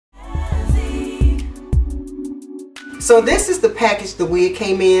So this is the package the wig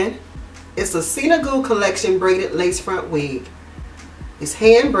came in. It's a Senegal collection braided lace front wig. It's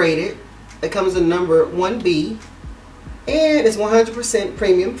hand braided. It comes in number 1B. And it's 100%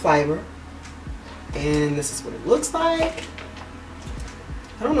 premium fiber. And this is what it looks like.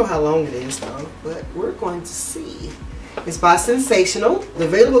 I don't know how long it is though, but we're going to see. It's by Sensational. The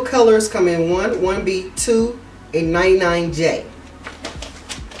available colors come in 1, 1B, 2, and 99J.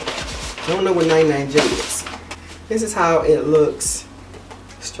 I don't know what 99J is. This is how it looks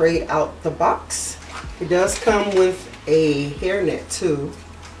straight out the box. It does come with a hairnet too.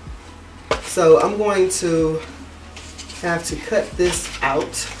 So I'm going to have to cut this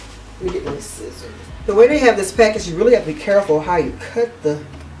out. Let me get my scissors. The way they have this package, you really have to be careful how you cut the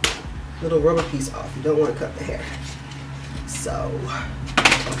little rubber piece off. You don't want to cut the hair. So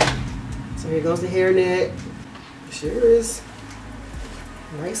here goes the hairnet. Sure is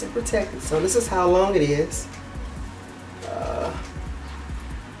nice and protected. So this is how long it is.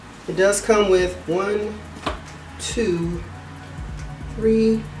 It does come with 1, 2,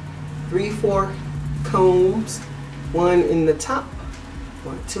 3, 4 combs. 1 in the top,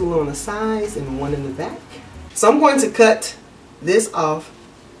 2 on the sides, and 1 in the back. So I'm going to cut this off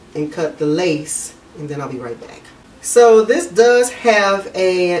and cut the lace, and then I'll be right back. So this does have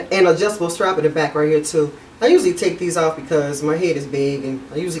an adjustable strap at the back right here too. I usually take these off because my head is big and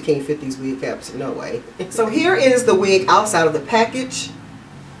I usually can't fit these wig caps, no way. So here is the wig outside of the package.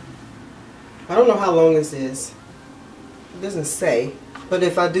 I don't know how long this is. It doesn't say, but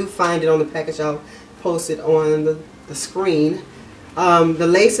if I do find it on the package, I'll post it on the screen. The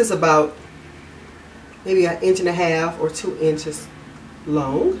lace is about maybe 1.5 inches or 2 inches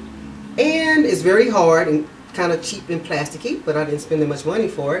long, and it's very hard and kind of cheap and plasticky, but I didn't spend that much money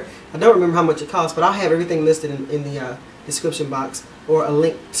for it. I don't remember how much it cost, but I'll have everything listed in the description box or a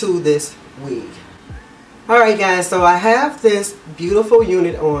link to this wig. Alright guys, so I have this beautiful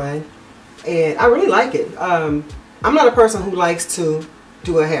unit on and I really like it. I'm not a person who likes to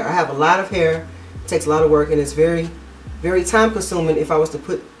do a hair. I have a lot of hair. It takes a lot of work and it's very, very time consuming if I was to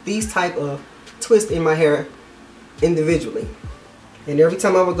put these type of twists in my hair individually. And every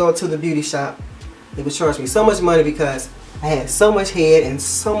time I would go to the beauty shop, they would charge me so much money because I had so much head and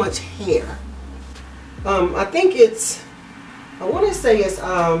so much hair. I think it's, I want to say it's,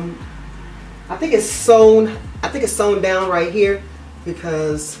 I think it's sewn down right here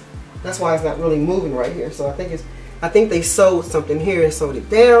because that's why it's not really moving right here. So I think they sewed something here and sewed it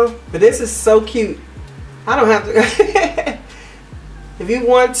down. But this is so cute. I don't have to, if you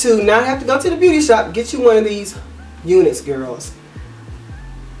want to not have to go to the beauty shop, get you one of these units, girls.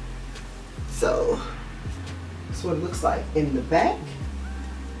 So that's what it looks like in the back.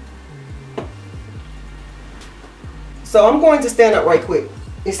 So I'm going to stand up right quick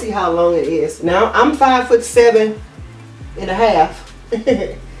and see how long it is. Now I'm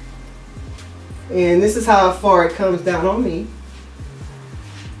 5'7.5", and this is how far it comes down on me.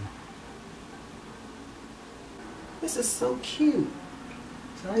 This is so cute.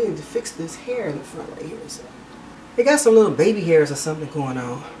 So I need to fix this hair in the front right here. So they got some little baby hairs or something going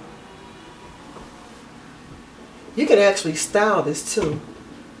on. You can actually style this too.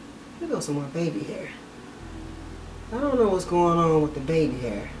 There goes some more baby hair. I don't know what's going on with the baby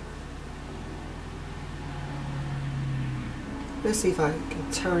hair. Let's see if I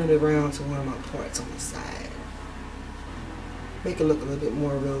can turn it around to one of my parts on the side. Make it look a little bit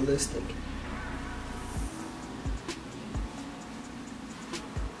more realistic.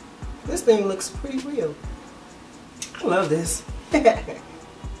 This thing looks pretty real. I love this.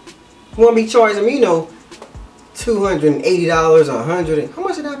 Won't be charging me no $280 or $100. How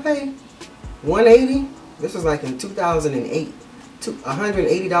much did I pay? $180. This was like in 2008.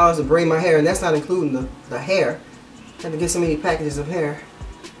 $180 to braid my hair, and that's not including the hair. I had to get so many packages of hair,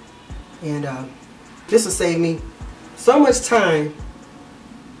 and this will save me so much time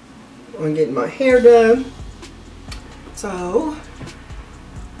on getting my hair done. So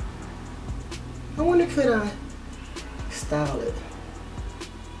I wonder, could I style it?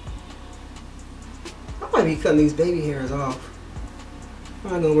 I might be cutting these baby hairs off.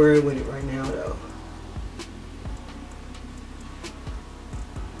 I'm not gonna worry with it right now though.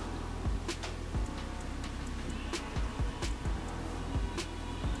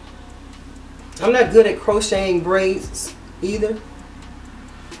 I'm not good at crocheting braids either.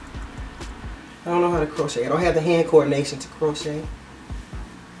 I don't know how to crochet. I don't have the hand coordination to crochet.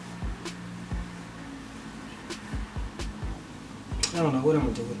 I don't know what I'm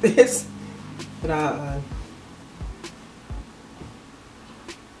gonna do with this, but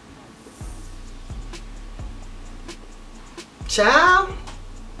child,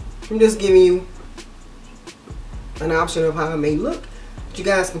 I'm just giving you an option of how it may look. But you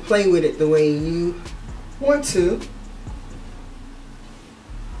guys can play with it the way you want to.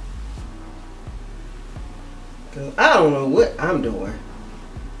 Cause I don't know what I'm doing.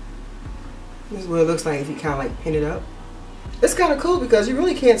 This is what it looks like if you kind of like pin it up. It's kind of cool because you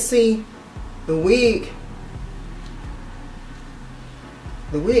really can't see the wig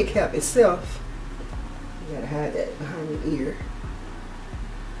cap itself. You gotta hide that behind the ear.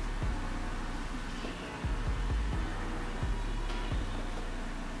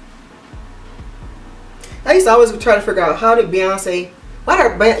 I used to always try to figure out why did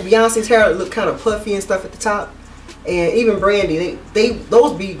Beyonce's hair look kind of puffy and stuff at the top, and even Brandy,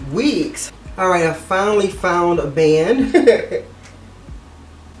 those be wigs. All right, I finally found a band.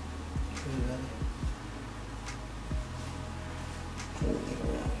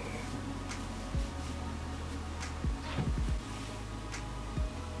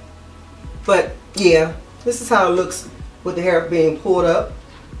 But yeah, this is how it looks with the hair being pulled up.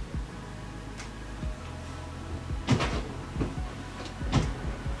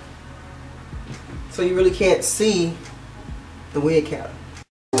 So you really can't see the wig cap.